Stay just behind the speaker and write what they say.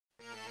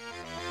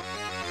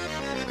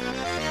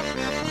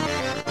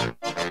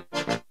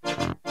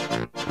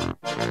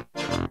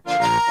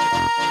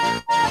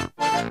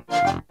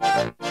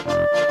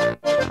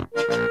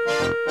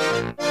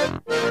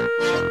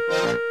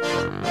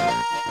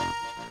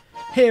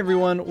Hey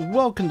everyone,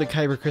 welcome to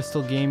Kyber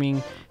Crystal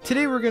Gaming.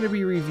 Today we're going to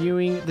be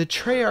reviewing the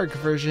Treyarch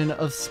version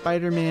of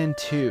Spider-Man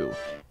 2,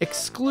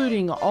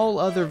 excluding all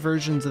other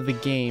versions of the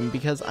game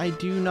because I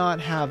do not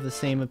have the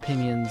same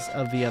opinions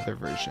of the other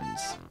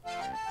versions.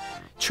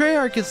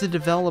 Treyarch is the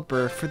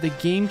developer for the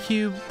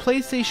GameCube,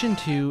 PlayStation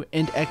 2,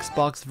 and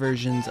Xbox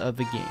versions of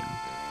the game.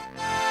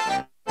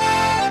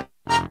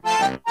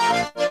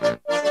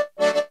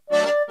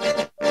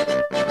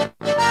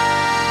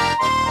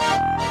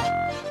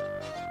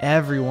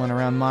 Everyone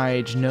around my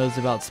age knows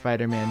about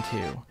Spider-Man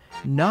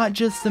 2. Not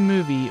just the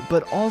movie,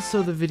 but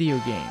also the video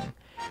game.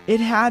 It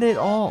had it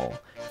all.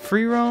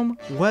 Free roam,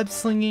 web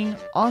slinging,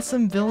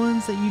 awesome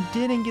villains that you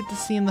didn't get to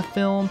see in the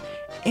film,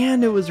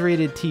 and it was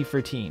rated T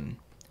for teen.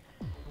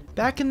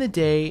 Back in the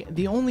day,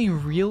 the only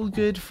real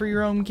good free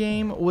roam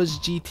game was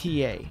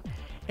GTA.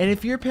 And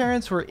if your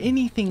parents were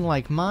anything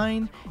like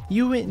mine,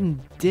 you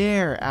wouldn't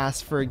dare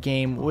ask for a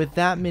game with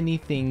that many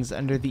things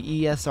under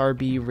the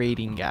ESRB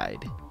rating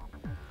guide.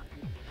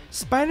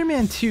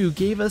 Spider-Man 2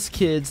 gave us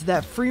kids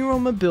that free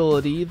roam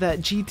ability that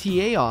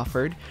GTA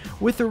offered,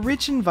 with a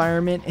rich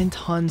environment and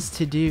tons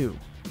to do.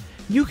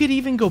 You could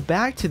even go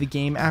back to the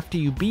game after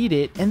you beat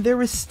it and there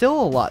was still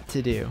a lot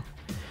to do.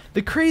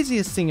 The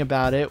craziest thing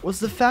about it was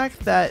the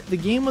fact that the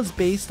game was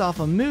based off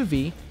a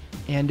movie,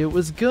 and it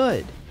was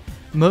good.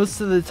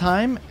 Most of the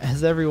time,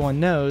 as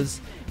everyone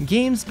knows,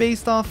 games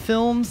based off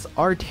films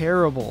are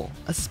terrible,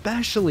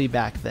 especially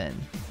back then.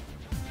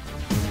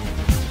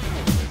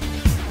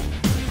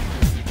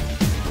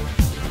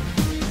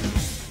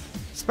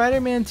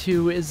 Spider-Man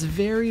 2 is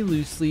very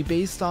loosely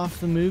based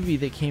off the movie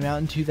that came out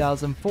in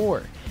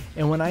 2004,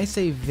 and when I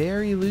say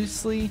very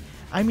loosely,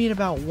 I mean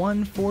about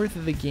 1/4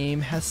 of the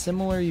game has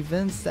similar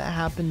events that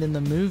happened in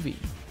the movie.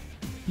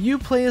 You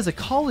play as a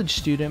college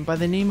student by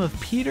the name of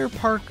Peter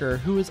Parker,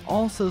 who is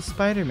also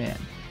Spider-Man.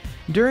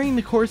 During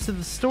the course of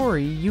the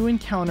story, you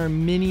encounter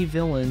many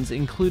villains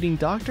including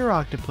Dr.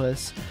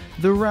 Octopus,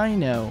 the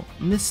Rhino,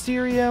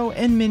 Mysterio,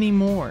 and many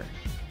more.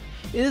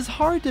 It is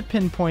hard to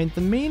pinpoint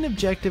the main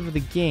objective of the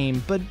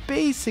game, but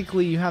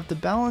basically you have to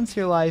balance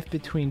your life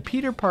between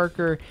Peter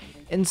Parker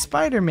and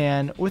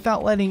Spider-Man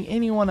without letting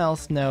anyone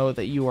else know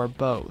that you are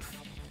both.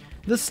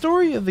 The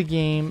story of the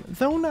game,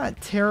 though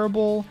not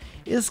terrible,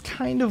 is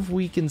kind of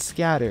weak and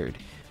scattered,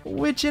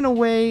 which in a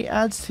way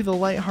adds to the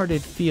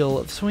lighthearted feel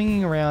of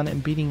swinging around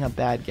and beating up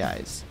bad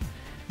guys.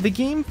 The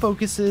game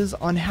focuses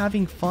on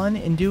having fun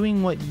and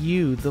doing what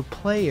you, the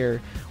player,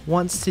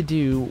 wants to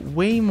do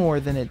way more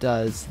than it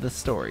does the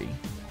story.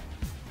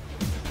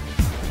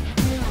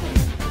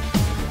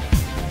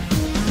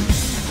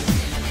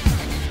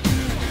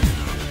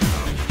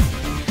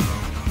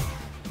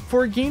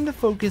 For a game to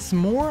focus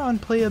more on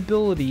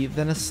playability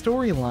than a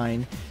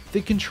storyline,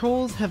 the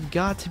controls have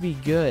got to be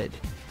good,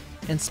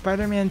 and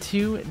Spider-Man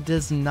 2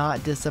 does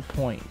not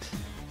disappoint.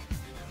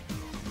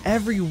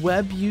 Every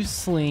web you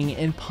sling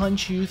and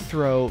punch you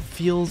throw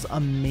feels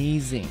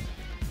amazing,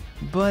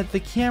 but the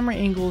camera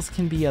angles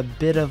can be a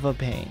bit of a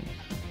pain.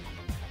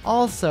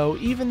 Also,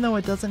 even though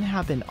it doesn't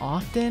happen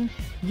often,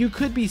 you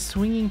could be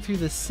swinging through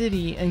the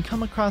city and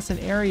come across an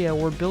area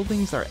where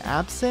buildings are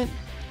absent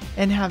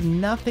and have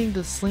nothing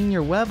to sling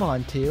your web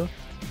onto,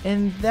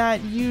 and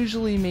that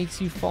usually makes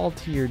you fall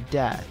to your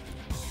death.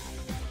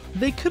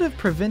 They could have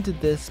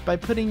prevented this by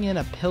putting in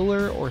a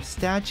pillar or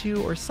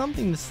statue or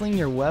something to sling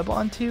your web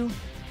onto,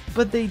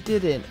 but they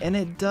didn't, and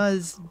it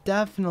does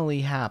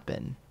definitely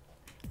happen.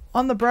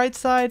 On the bright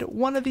side,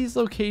 one of these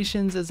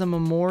locations is a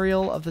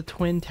memorial of the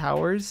Twin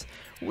Towers,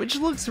 which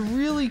looks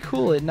really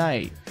cool at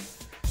night.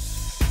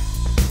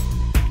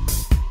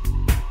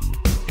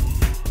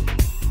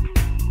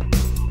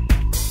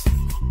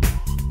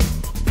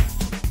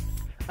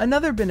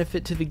 Another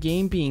benefit to the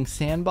game being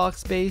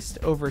sandbox based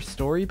over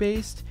story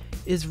based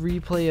is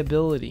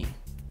replayability.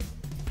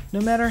 No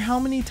matter how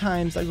many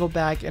times I go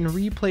back and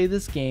replay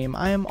this game,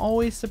 I am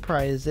always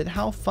surprised at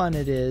how fun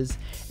it is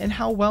and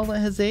how well it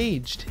has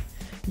aged.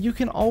 You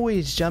can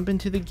always jump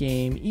into the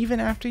game even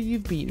after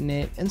you've beaten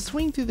it and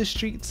swing through the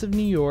streets of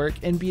New York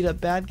and beat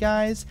up bad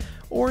guys,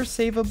 or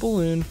save a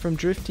balloon from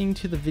drifting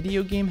to the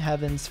video game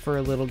heavens for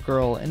a little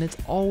girl, and it's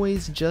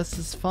always just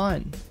as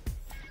fun.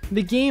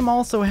 The game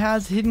also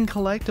has hidden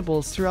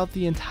collectibles throughout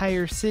the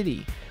entire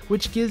city,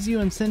 which gives you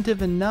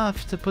incentive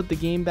enough to put the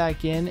game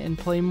back in and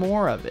play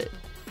more of it.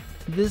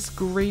 This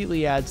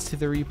greatly adds to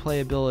the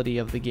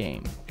replayability of the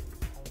game.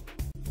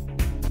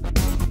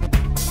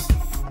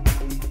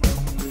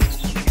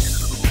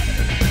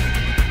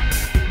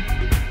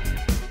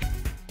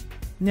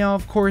 Now,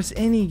 of course,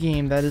 any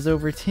game that is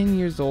over 10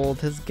 years old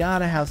has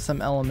gotta have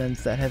some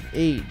elements that have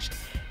aged,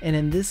 and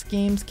in this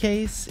game's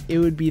case, it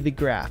would be the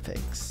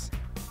graphics.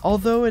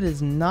 Although it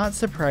is not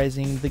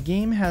surprising, the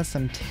game has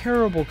some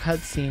terrible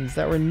cutscenes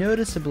that were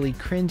noticeably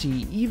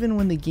cringy even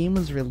when the game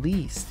was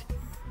released.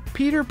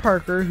 Peter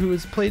Parker, who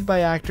is played by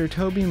actor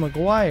Tobey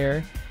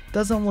Maguire,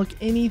 doesn't look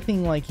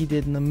anything like he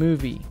did in the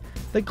movie.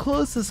 The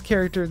closest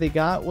character they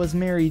got was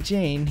Mary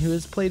Jane, who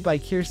is played by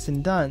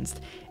Kirsten Dunst,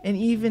 and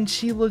even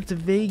she looked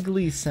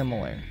vaguely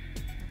similar.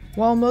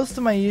 While most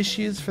of my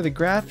issues for the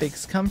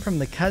graphics come from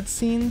the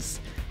cutscenes,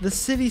 the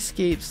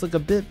cityscapes look a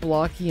bit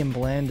blocky and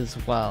bland as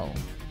well.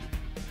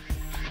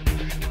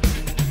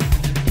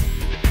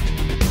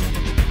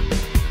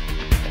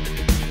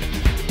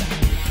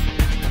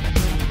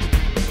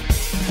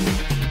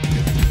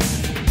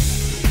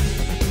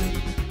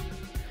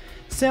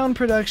 Sound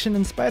production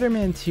in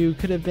Spider-Man 2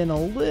 could have been a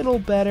little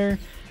better,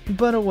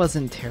 but it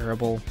wasn't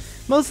terrible.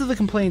 Most of the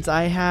complaints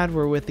I had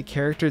were with the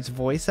characters'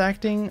 voice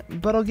acting,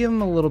 but I'll give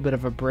them a little bit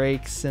of a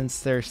break since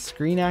they're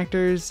screen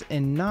actors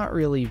and not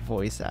really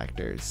voice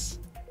actors.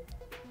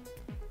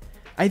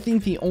 I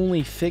think the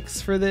only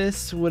fix for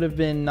this would have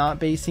been not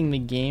basing the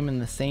game in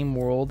the same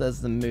world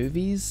as the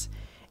movies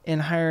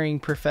and hiring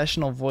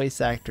professional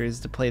voice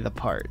actors to play the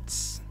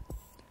parts.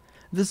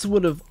 This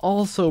would have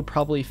also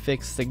probably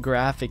fixed the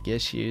graphic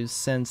issues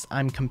since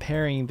I'm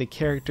comparing the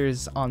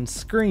characters on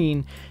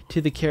screen to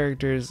the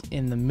characters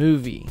in the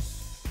movie.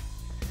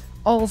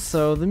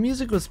 Also, the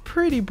music was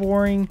pretty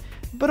boring,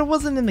 but it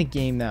wasn't in the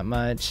game that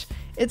much.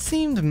 It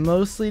seemed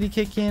mostly to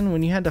kick in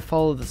when you had to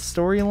follow the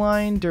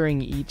storyline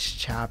during each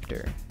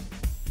chapter.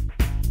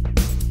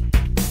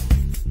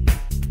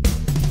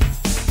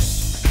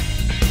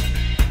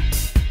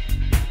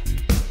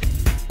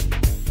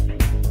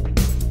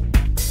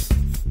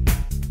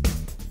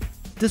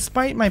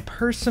 Despite my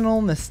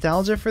personal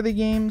nostalgia for the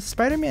game,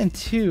 Spider-Man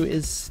 2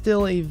 is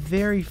still a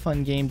very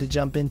fun game to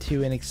jump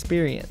into and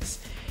experience.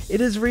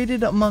 It is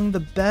rated among the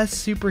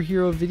best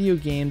superhero video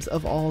games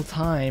of all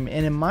time,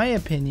 and in my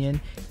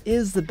opinion,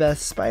 is the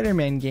best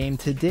Spider-Man game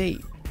to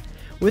date.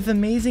 With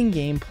amazing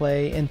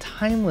gameplay and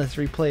timeless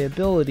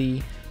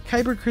replayability,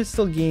 Kyber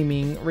Crystal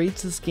Gaming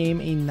rates this game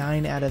a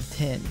 9 out of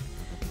 10.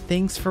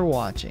 Thanks for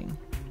watching.